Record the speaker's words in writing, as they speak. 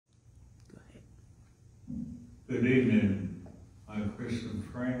Good evening, my Christian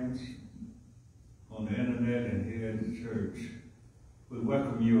friends on the internet and here at the church. We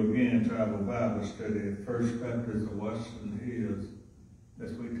welcome you again to our Bible study at First Baptist of Washington Hills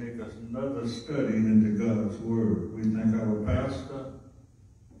as we take another study into God's Word. We thank our pastor,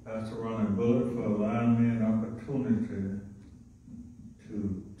 Pastor Ronnie Bullock, for allowing me an opportunity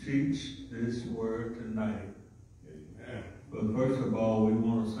to teach this Word tonight. Amen. But first of all, we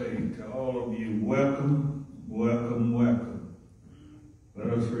want to say to all of you, welcome. Welcome, welcome. Let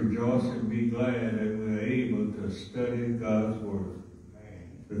us rejoice and be glad that we are able to study God's Word.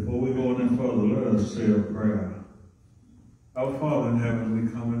 Before we go any further, let us say a prayer. Our Father in heaven,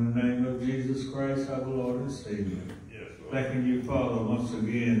 we come in the name of Jesus Christ, our Lord and Savior. Yes, Lord. Thanking you, Father, once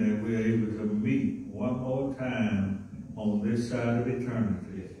again that we are able to meet one more time on this side of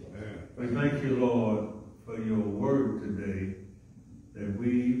eternity. Yes, we thank you, Lord, for your word today, that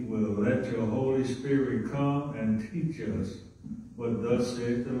we will let your Holy Spirit come and teach us what thus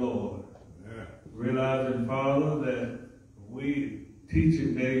said the Lord. Yeah. Realizing, Father, that we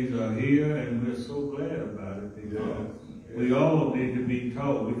teaching days are here, and we're so glad about it because we all need to be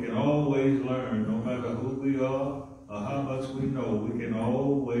taught. We can always learn, no matter who we are or how much we know. We can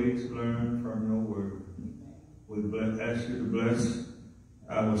always learn from your word. We ask you to bless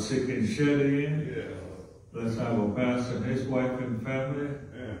our sick and shed in. Yeah. Bless our pastor and his wife and family.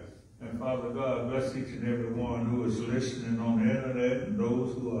 Yes. And Father God, bless each and every one who is listening on the internet and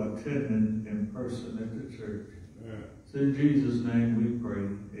those who are attending in person at the church. Yes. So in Jesus' name we pray.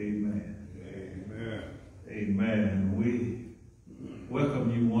 Amen. Amen. Amen. We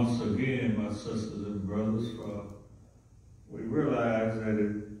welcome you once again, my sisters and brothers, for we realize that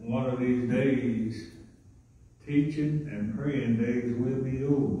one of these days, teaching and praying days will be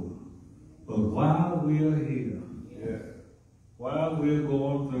over. But while we are here, while we're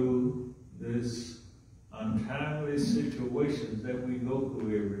going through this untimely situations that we go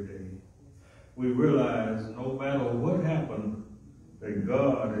through every day, we realize no matter what happened, that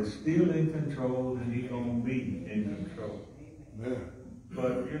God is still in control and He's going to be in control. Amen.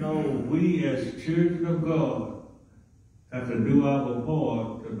 But you know, we as children of God have to do our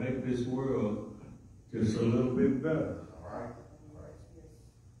part to make this world just a little bit better.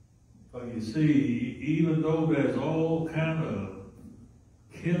 But you see, even though there's all kind of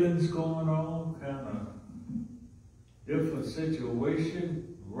killings going on, kind of different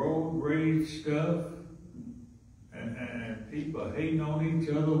situations, road rage stuff, and people hating on each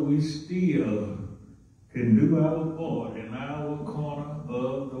other, we still can do our part in our corner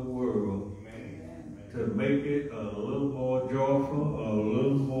of the world to make it a little more joyful, a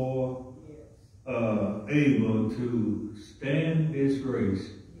little more able to stand this race.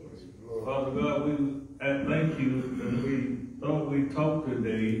 Father God, we thank you that we thought we talked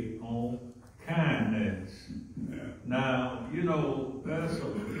today on kindness. Yeah. Now, you know, there's a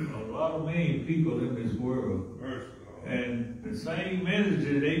lot of mean people in this world. And the same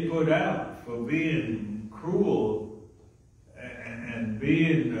message they put out for being cruel and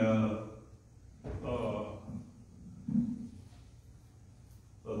being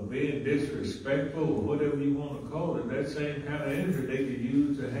being disrespectful, or whatever you want to call it, that same kind of energy they could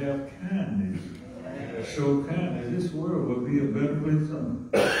use to have kindness, show kindness. This world would be a better place.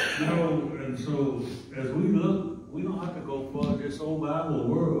 You know, and so as we look, we don't have to go far just over our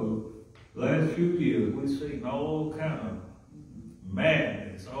world. Last few years, we've seen all kind of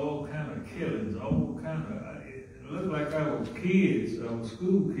madness, all kind of killings, all kind of, it looks like our kids, our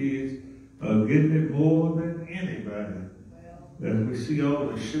school kids, are getting it more than anybody. As we see all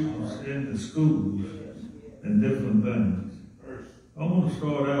the shootings in the schools and different things. I want to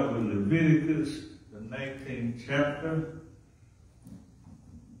start out with Leviticus, the 19th chapter,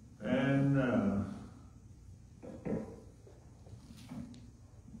 and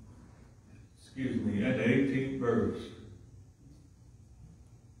and the 18th verse.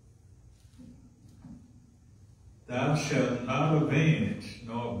 Thou shalt not avenge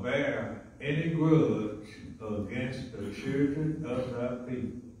nor bear any grudge against the children of thy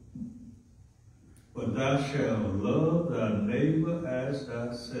people, but thou shalt love thy neighbor as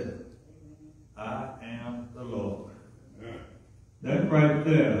thyself. I am the Lord. Yeah. That right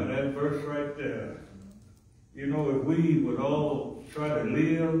there, that verse right there, you know, if we would all try to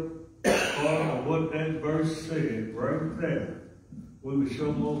live according to what that verse said right there, we would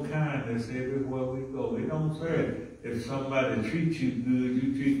show more kindness everywhere we go. It don't say if somebody treats you good,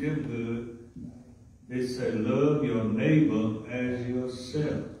 you treat them good. It said, love your neighbor as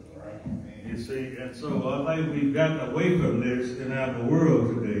yourself. Right. You see, and so I think we've gotten away from this in our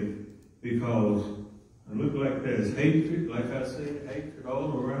world today because it looks like there's hatred, like I said, hatred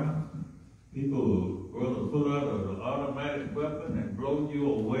all around. People will rather pull out an automatic weapon and blow you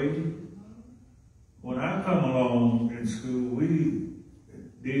away. When I come along in school,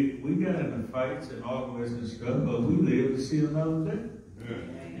 we got into fights and arguments and stuff, but we lived to see another day.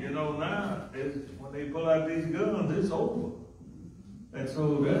 Yeah. You know, now, when they pull out these guns, it's over. And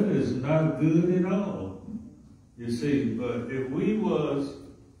so that is not good at all. You see, but if we was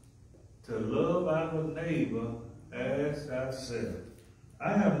to love our neighbor as ourselves,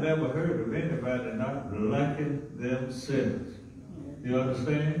 I have never heard of anybody not liking themselves. You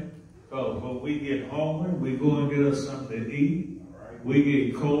understand? Because when we get hungry, we go and get us something to eat. We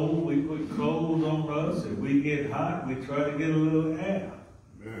get cold, we put clothes on us. If we get hot, we try to get a little air.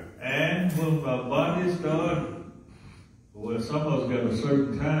 And when our bodies start, well, some of us got a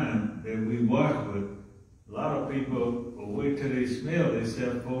certain time that we wash, but a lot of people will wait till they smell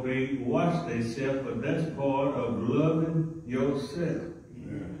themselves before they wash themselves, but that's part of loving yourself.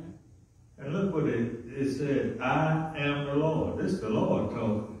 And look what it said, I am the Lord. This is the Lord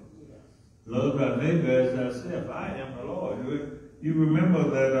talking. Love thy neighbor as thyself. I am the Lord. You remember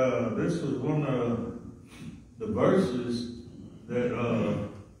that this was one of the verses that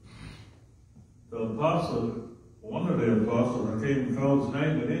the apostle, one of the apostles, I can't recall his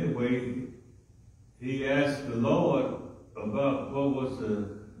name, but anyway, he asked the Lord about what was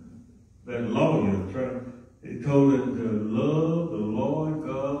that lawyer. He told him to love the Lord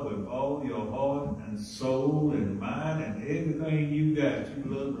God with all your heart and soul and mind and everything you got. You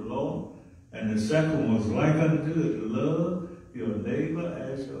love the Lord. And the second was like unto it, to love your neighbor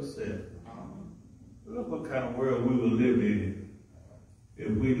as yourself. Look what kind of world we will live in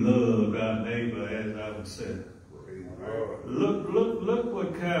if we loved our neighbor as ourselves. Look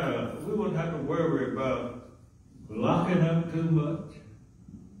what kind of, we wouldn't have to worry about locking up too much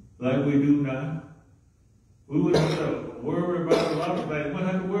like we do now. We wouldn't have to worry about a lot of things. We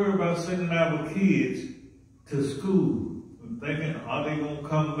wouldn't have to worry about sending our kids to school thinking, are they going to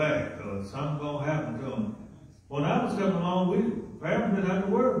come back or something going to happen to them. When I was coming along, parents didn't have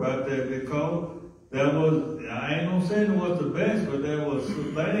to worry about that because there was, I ain't gonna say it was the best, but there was a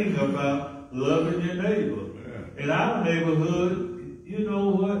thing about loving your neighbor. In our neighborhood, you know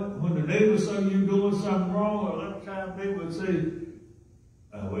what? When the neighbor saw you doing something wrong, a lot of times they would say,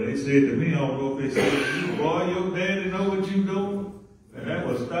 well, they said to me, I don't know if they said to you, boy, your daddy know what you doing? And that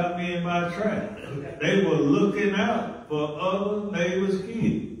would stop me in my track. They were looking out for other neighbors'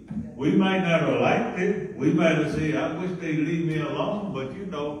 kids. We might not have liked it. We might have said, I wish they'd leave me alone. But you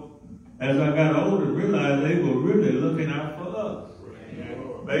know, as I got older, realized they were really looking out for us.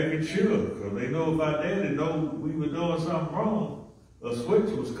 Making sure. Because they know if our daddy know we were doing something wrong, a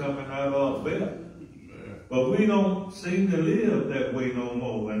switch was coming out of our belt. But we don't seem to live that way no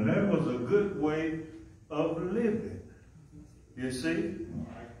more. And that was a good way of living. You see?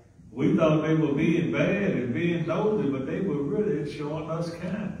 We thought they were being bad and being nosy, but they were really showing us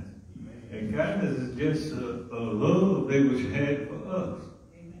kindness. And kindness is just a love they had for us.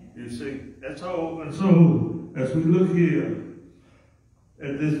 You see? That's all. And so, as we look here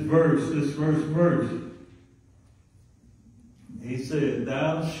at this first verse, he said,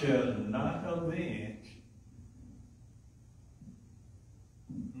 thou shalt not avenge.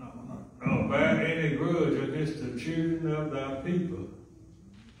 No, bear any grudge against the children of thy people,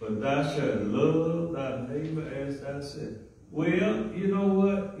 but thou shalt love thy neighbor as thyself. Well, you know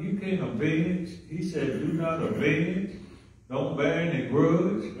what? You can't avenge. He said, do not avenge. Don't bear any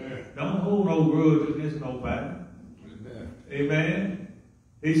grudge. Don't hold no grudge against nobody. Amen.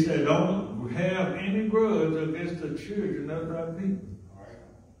 He said, don't have any grudge against the children of thy people.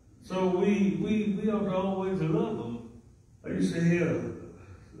 So we ought to always love them. I used to hear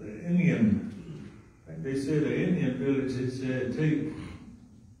the Indian, like they said, the Indian village, they said,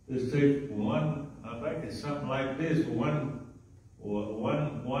 just take one, I think it's something like this, one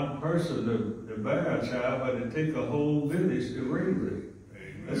person to bear a child, but it take a whole village to raise it.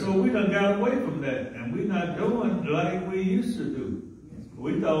 And so we done got away from that, and we're not doing like we used to do.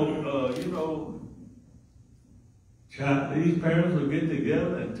 We thought, you know, these parents would get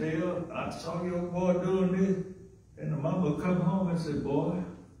together and tell, I saw your boy doing this, and the mom would come home and say, boy,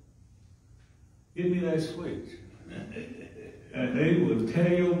 give me that switch. And they would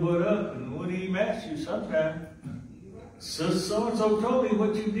tear your butt up, and wouldn't even ask you sometimes, so-and-so told me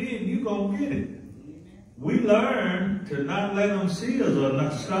what you did, you gonna get it. We learned to not let them see us or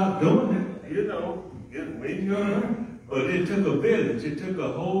not stop doing it, you know, but it took a village, it took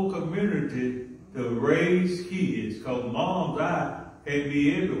a whole community to raise kids, because mom's eye can't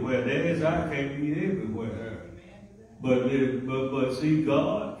be everywhere, dad's eye can't be everywhere. But see,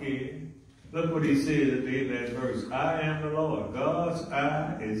 God can. Look what he said at the end of that verse. I am the Lord. God's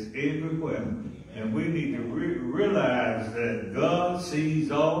eye is everywhere. And we need to realize that God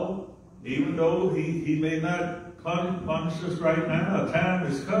sees all, even though he may not punish us right now. A time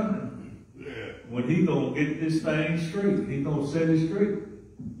is coming when he going to get this thing straight. He going to set it straight.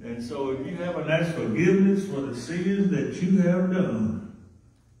 And so if you haven't asked forgiveness for the sins that you have done,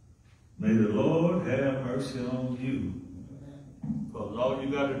 may the Lord have mercy on you. Because all you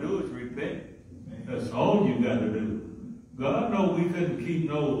got to do is repent. That's all you got to do. God knows we couldn't keep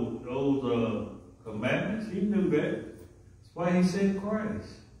those commandments. He knew that. That's why he sent Christ.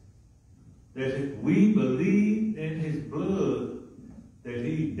 That if we believe in his blood, that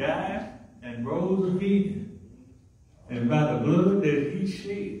he died and rose again. And by the blood that he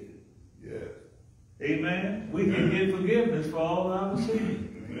shed. Yes. Amen. We can get forgiveness for all our sins.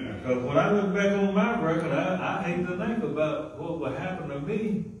 Because when I look back on my record, I hate to think about what would happen to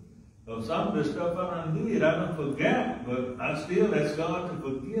me. Of some of the stuff I done did, I done forgot, but I still ask God to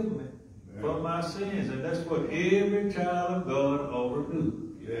forgive me for my sins. And that's what every child of God ought to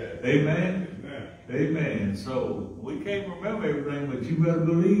do. Yeah. Amen? Amen. So we can't remember everything, but you better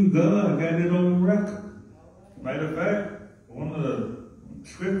believe God got it on record. Matter of fact, one of the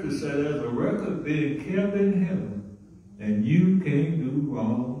scriptures said there's a record being kept in heaven, and you can't do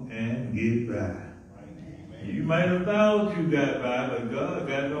wrong and get by. You might have thought you got by, but God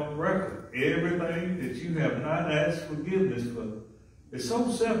got it on record. Everything that you have not asked forgiveness for. It's so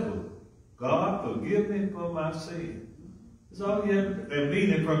simple. God, forgive me for my sin. That's all you have to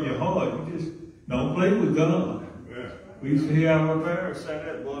mean it from your heart. You just don't play with God. Yeah. We used to hear our parents say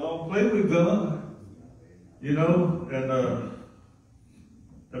that, boy, don't play with God. You know, and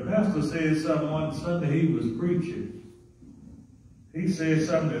the pastor said something one Sunday he was preaching. He said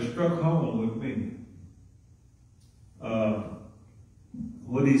something that struck home with me.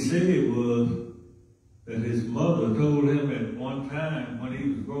 What he said was that his mother told him at one time when he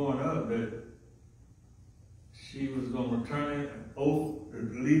was growing up that she was going to turn him over,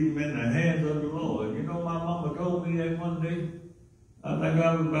 leave him in the hands of the Lord. You know, my mama told me that one day. I think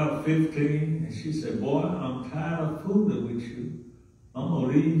I was about 15, and she said, boy, I'm tired of fooling with you. I'm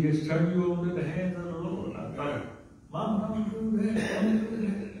going to leave you, just turn you over to the hands of the Lord. I thought, Mama, don't do that, don't do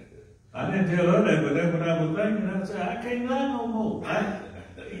that. I didn't tell her that, but that's what I was thinking. I said, I can't lie no more.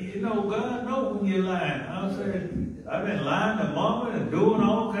 You know, God knows when you're lying. I said, I've been lying to Mama and doing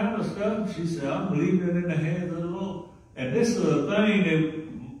all kind of stuff. She said, I'm leaving it in the hands of the Lord. And this is a thing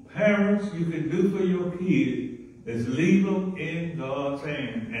that parents, you can do for your kids, is leave them in God's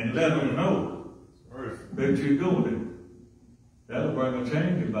hand and let them know that you're doing it. That'll bring a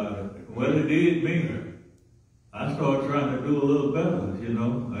change about it. Well, it did me. I started trying to do a little better, you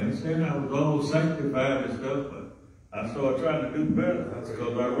know. I ain't saying I was all sanctified and stuff, but I started trying to do better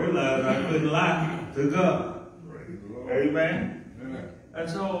because I realized I couldn't lie to God. Amen. And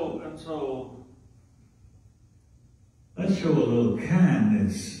so let's show a little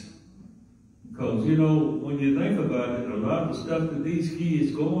kindness. Because, you know, when you think about it, a lot of the stuff that these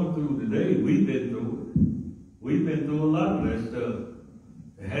kids going through today, we've been through it. We've been through a lot of that stuff.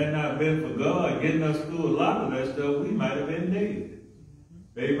 If it had not been for God getting us through a lot of that stuff, we might have been dead.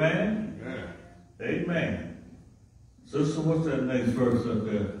 Amen? Yeah. Amen. Sister, what's that next verse up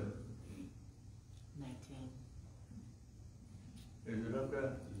there? 19. Is it up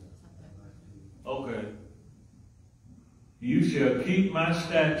there? Okay. You shall keep my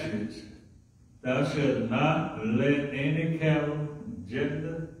statutes. Thou shalt not let any cattle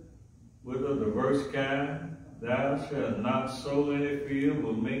gender with a diverse kind. Thou shalt not sow any field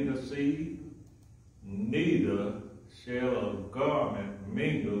with mingled seed, neither shall a garment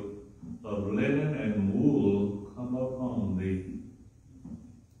mingled of linen and wool come upon thee.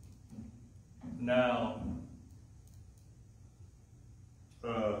 Now,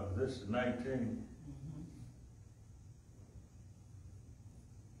 this is 19.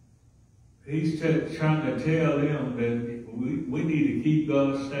 He's trying to tell them that we need to keep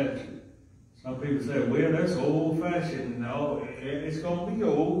God's statutes. Some people say, well, that's old-fashioned. No, it's going to be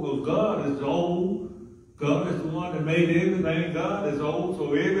old because God is old. God is the one that made everything. God is old,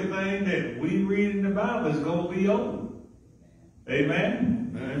 so everything that we read in the Bible is going to be old.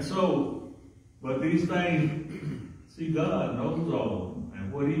 Amen? And so, but these things, see, God knows all.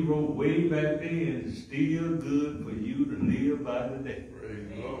 And what he wrote way back then is still good for you to live by today. Praise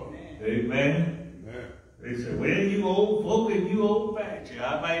the Lord. Amen? Amen. They say, well, you old folk and you old fashioned.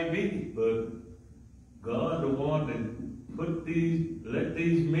 I might be, but God the one that let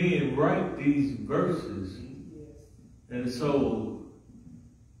these men write these verses. And so,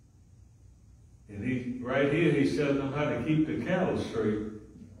 and right here, he's telling them how to keep the cattle straight.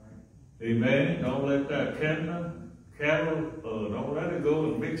 Amen. Don't let that cattle, don't let it go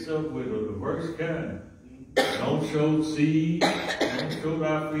and mix up with a diverse kind. Don't show seed. Don't show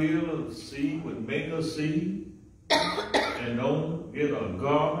thy field of seed with mingled seed. And don't get a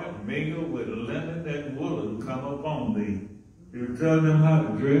garment mingled with linen and woolen come upon thee. You tell them how to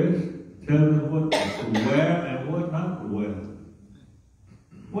dress. Tell them what to wear and what not to wear.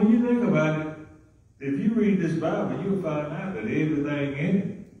 When you think about it, if you read this Bible, you'll find out that everything in it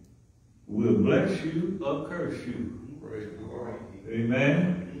will bless you or curse you. Praise the Lord.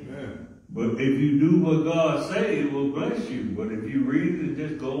 Amen? Amen. But if you do what God say, it will bless you. But if you read it and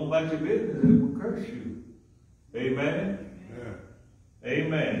just go on about your business, it will curse you. Amen? Amen.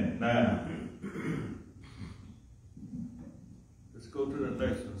 Amen. Now, let's go to the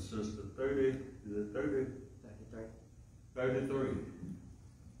next one, sister. 30, is it 30? 33.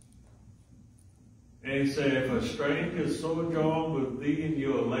 And he said, if a stranger sojourn with thee in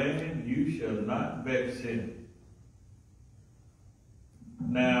your land, you shall not vex him.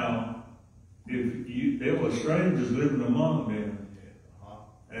 Now, there were strangers living among them.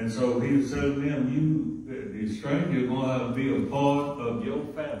 And so he was telling them, the stranger going to be a part of your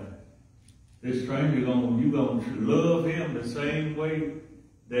family. This stranger, you're going to love him the same way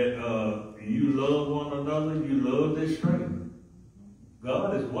that you love one another, you love this stranger.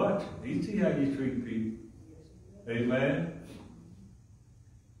 God is watching. He see how you treat people. Amen.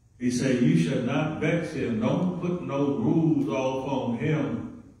 He said, you shall not vex him. Don't put no rules off on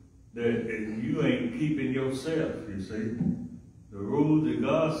him that you ain't keeping yourself, you see. The rules that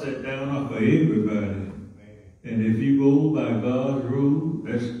God set down are for everybody. And if you go by God's rules,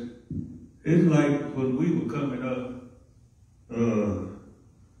 it's like when we were coming up,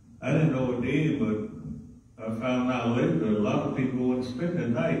 I didn't know it then, but I found out later that a lot of people wouldn't spend the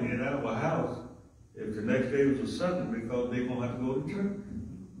night in our house if the next day was a Sunday because they won't have to go to church.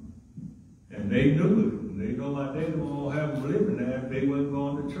 And they knew it. And they know my daddy won't have them living there if they wasn't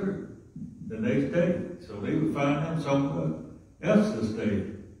going to church the next day. So they would find them somewhere else to stay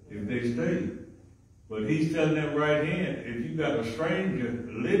if they stayed. But he's telling them right here, if you got a stranger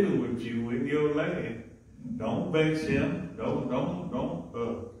living with you in your land, don't vex him. Don't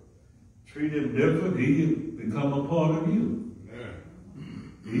treat him different. He'll become a part of you. Yeah.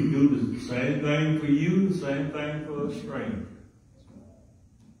 He do the same thing for you, the same thing for a stranger.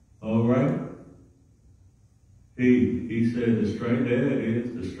 All right? He said, the stranger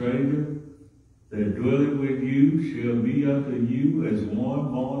is the stranger that dwelleth with you shall be unto you as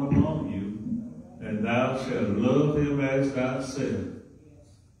one born among you, and thou shalt love him as thyself.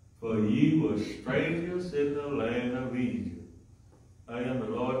 For ye were strangers in the land of Egypt. I am the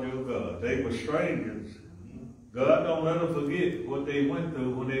Lord your God. They were strangers. God don't let them forget what they went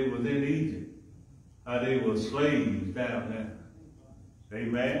through when they was in Egypt. How they were slaves down there.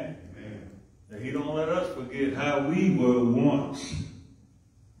 Amen? Amen. And he don't let us forget how we were once.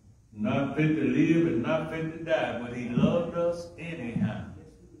 Not fit to live and not fit to die. But he loved us anyhow.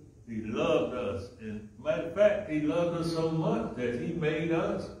 He loved us. And matter of fact, he loved us so much that he made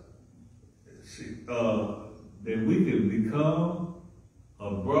us that we can become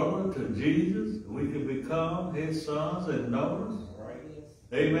a brother to Jesus. We can become his sons and daughters. Right.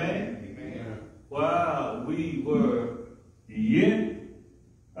 Amen. Amen. While we were yet,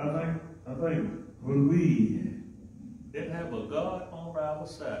 I think when we didn't have a God on our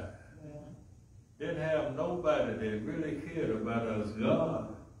side, didn't have nobody that really cared about us,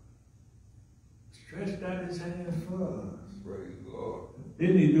 God stretched out his hands for us. Praise God.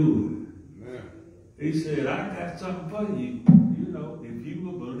 Didn't he do it? Amen. He said, I got something for you. You know, if you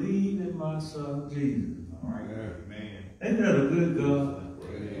will believe in my son Jesus. All right. Amen. Ain't that a good God?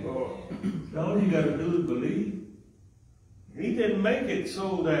 Praise God. All you got to do is believe. He didn't make it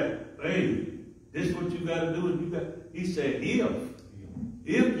so that, hey, this is what you got to do. He said,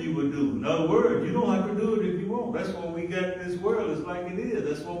 if you would do. In other words, you don't have to do it if you won't. That's what we got in this world. It's like it is.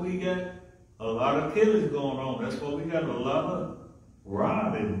 That's what we got. A lot of killings going on. That's what we got. A lot of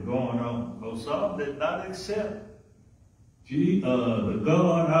robbing going on. So some did not accept the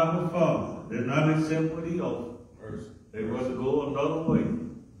God our Father. Did not accept what he offered. They were to go another way.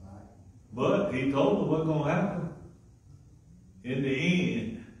 But he told them what's going to happen. In the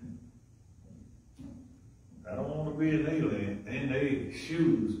end, I don't want to be in their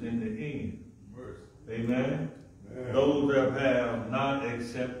shoes in the end. Amen? Yeah. Those that have not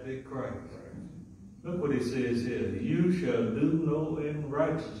accepted Christ. Look what he says here. You shall do no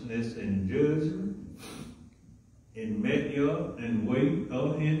unrighteousness in judgment, in measure, and weight,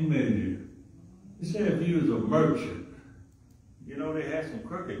 or in measure. He said if you was a merchant, you know they had some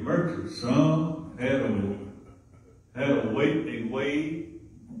crooked merchants. Some had a weight they weighed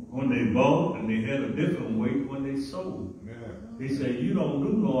when they bought, and they had a different weight when they sold. Yeah. He said, you don't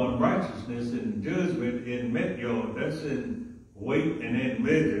do no unrighteousness in judgment in metyard. That's in weight and in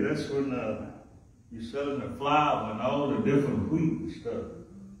measure. That's when you're selling the flour and all the different wheat and stuff.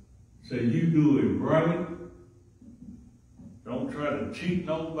 So you do it right. Don't try to cheat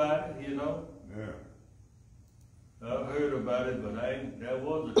nobody, you know. Yeah. I've heard about it, but there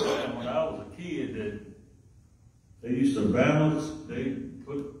was a time when I was a kid that they used to balance.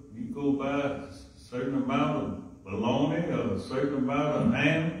 You go by a certain amount of bologna or a certain amount of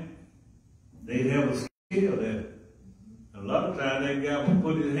ham. They have a scale there. A lot of times that guy will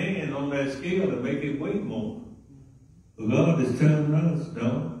put his hand on that scale to make it weigh more. But God is telling us,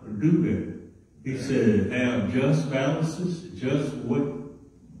 don't do that. He said, have just balances, just what,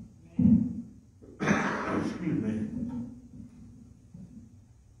 excuse me,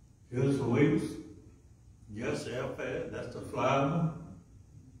 just weights, just fat, that's the flour,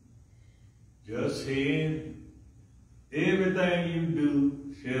 just head. Everything you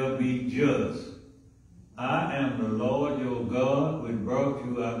do shall be just. I am the Lord your God, which brought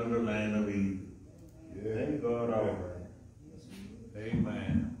you out of the land of Egypt. Yeah. Thank God all right.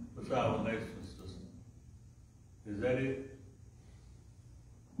 Amen. What's our next one, sister? Is that it?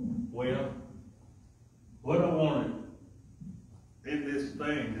 Well, what I wanted in this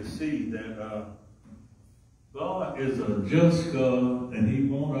thing to see that God is a just God, and He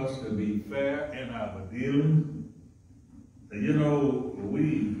wants us to be fair in our dealings. And you know,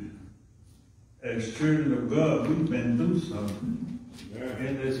 we, as children of God, we've been through something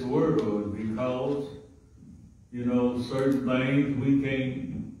in this world because, you know, certain things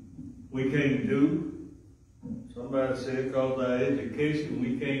we can't do. Somebody said because our education,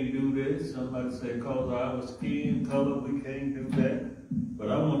 we can't do this. Somebody said because of our skin color, we can't do that. But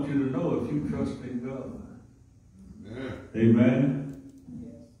I want you to know, if you trust in God, amen,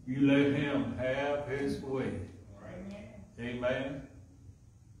 you let Him have His way. Amen.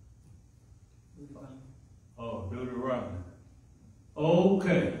 Oh, Deuteronomy.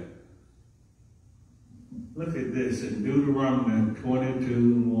 Okay. Look at this in Deuteronomy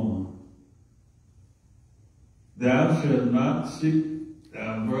 22:1. Thou shalt not seek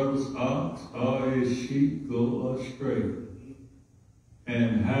thy brother's ox or his sheep go astray,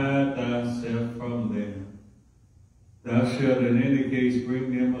 and hide thyself from them. Thou shalt in any case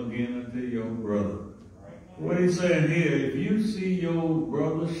bring them again unto your brother. What he's saying here, if you see your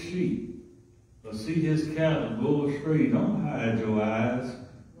brother's sheep or see his cattle go astray, don't hide your eyes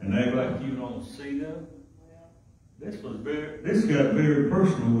and act like you don't see them. This got very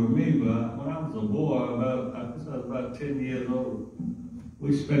personal with me, but when I was a boy, I guess I was about 10 years old,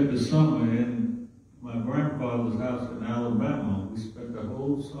 we spent the summer in my grandfather's house in Alabama. We spent the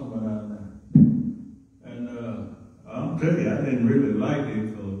whole summer down there. And I'll tell you, I didn't really like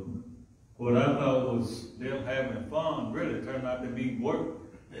it, because what I thought was them having fun really turned out to be work.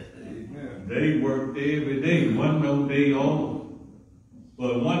 They worked every day, wasn't no day off.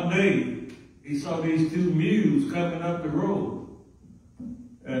 But one day, he saw these two mules coming up the road.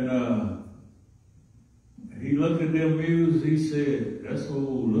 And he looked at them mules, he said, that's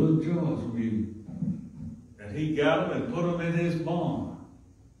old Little George's mule. And he got them and put them in his barn.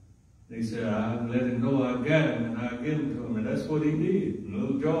 He said, I let him know I got him and I give him to him. And that's what he did.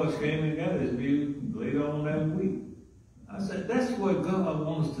 Little George came and got his mule later on that week. I said, that's what God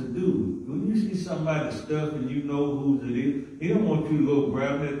wants us to do. When you see somebody's stuff and you know whose it is, He don't want you to go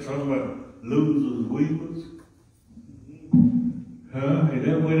grab that talking about losers, weepers. Huh? Is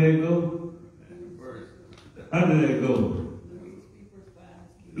that where they go? How did that go?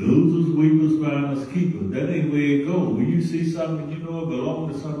 Losers, weepers, finders, keepers. That ain't where it goes. When you see something you know it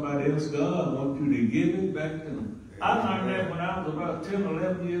belongs to somebody else, God wants you to give it back to them. I learned that when I was about 10,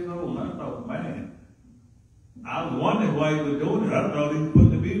 11 years old, and I thought, man, I was wondering why he was doing it. I thought he put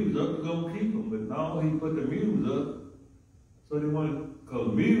the mules up to go keep them, but no, he put the mules up. So they wanted,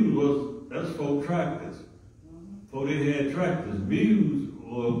 because mules that's for tractors. Before they had tractors, mules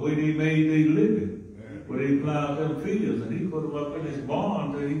were where they made their living, where they plowed them fields, and he put them up in his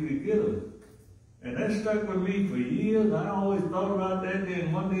barn till he could get them. And that stuck with me for years. I always thought about that.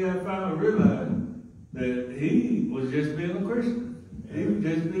 Then one day I finally realized that he was just being a Christian. He was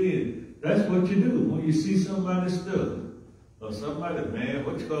just being, that's what you do when you see somebody's stuff. Or somebody, man,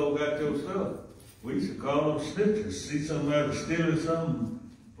 what you call got your stuff? We used to call them snitchers. See somebody stealing something,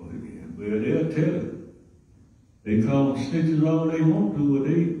 well, they'll tell it. They call them snitches all they want to, but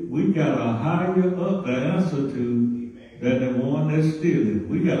we got a higher up to answer to than the one that's stealing.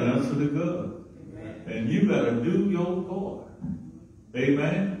 We got to answer to God. And you got to do your part.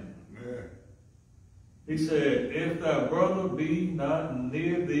 Amen? He said, if thy brother be not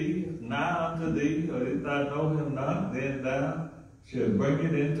near thee, nigh unto thee, or if thou know him not, then thou shalt bring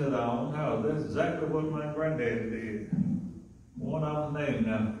it into thy own house. That's exactly what my granddaddy did. One I was named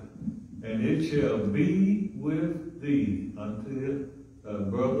after. And it shall be with thee until thy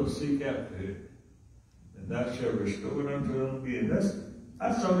brother seek after it. And thou shalt restore it unto him again.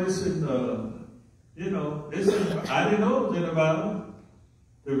 I saw this in, I didn't know it was in the Bible.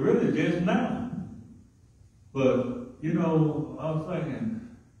 It really just now. But, I was thinking,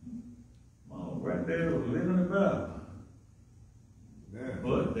 my granddad was living the Bible. Yeah.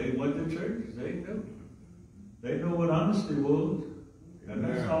 But they went to church. They knew. They know what honesty was. And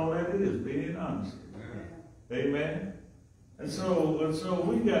that's all that is, being honest. Yeah. Amen. And so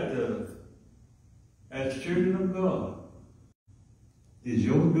we got to, as children of God, it's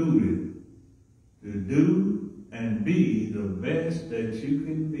your duty to do and be the best that you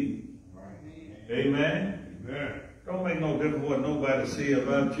can be. Right. Amen. Yeah. Don't make no difference what nobody say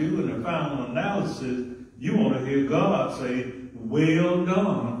about you. In the final analysis, you want to hear God say, well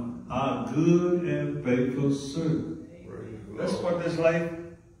done, our good and faithful servant. That's what this life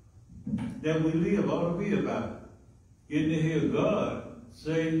that we live ought to be about. Getting to hear God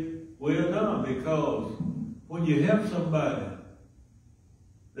say, well done, because when you help somebody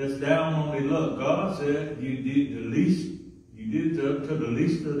that's down on their luck, God said, you did the least, you did it to the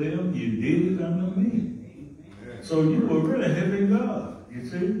least of them, you did it unto me. So you were really helping God, you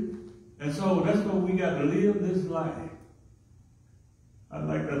see? And so that's what we got to live this life. I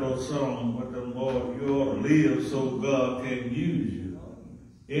like that old song with the Lord, you ought to live so God can use you.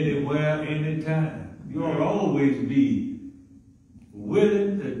 Anywhere, anytime. You ought to always be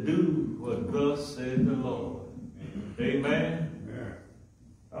willing to do what thus said the Lord. Amen?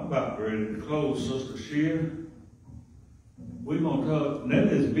 Yeah. I'm about ready to close, Sister Shear. We're going to talk, that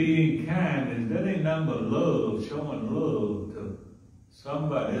is being kind. That ain't nothing but love, showing love to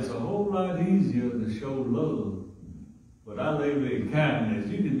somebody. It's a whole lot easier to show love. But I label it kindness.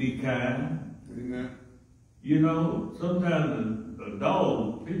 You can be kind. Amen. Sometimes a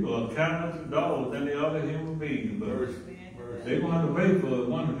dog, people are kinder to dogs than they are to human beings. But they're going to have to pay for it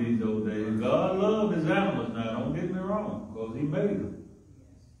one of these old days. God loves his animals now, don't get me wrong, because he made them.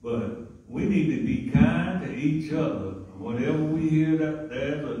 But we need to be kind to each other. Whenever we hear that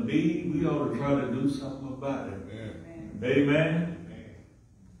there's a need, we ought to try to do something about it. Amen. Amen.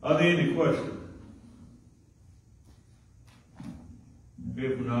 Are there any questions?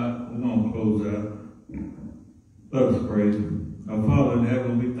 If not, we're going to close out. Let us pray. Our Father in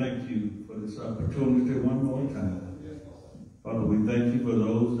heaven, we thank you for this opportunity one more time. Father, we thank you for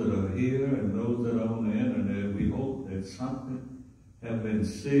those that are here and those that are on the internet. We hope that something has been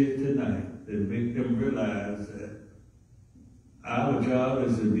said tonight that make them realize that our job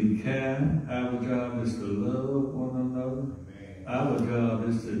is to be kind. Our job is to love one another. Amen. Our job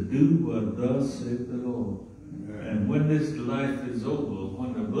is to do what thus said the Lord. Amen. And when this life is over,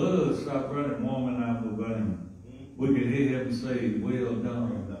 when the blood stops running warm in our body, we can hear him say, well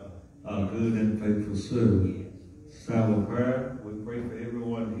done, our good and faithful servant. It's our prayer. We pray for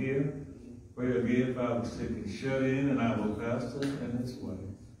everyone here. Pray again for our sick and shut in and our pastor and his wife.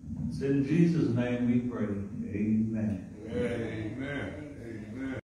 It's in Jesus' name we pray. Amen. Amen.